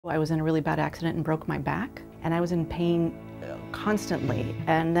I was in a really bad accident and broke my back, and I was in pain constantly.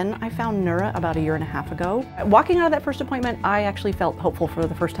 And then I found Nura about 1.5 years ago. Walking out of that first appointment, I actually felt hopeful for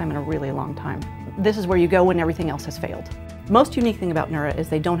the first time in a really long time. This is where you go when everything else has failed. Most unique thing about Nura is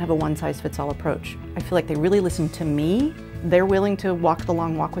they don't have a one-size-fits-all approach. I feel like they really listen to me. They're willing to walk the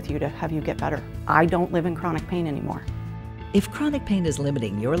long walk with you to have you get better. I don't live in chronic pain anymore. If chronic pain is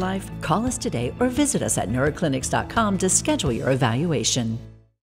limiting your life, call us today or visit us at neuroclinics.com to schedule your evaluation.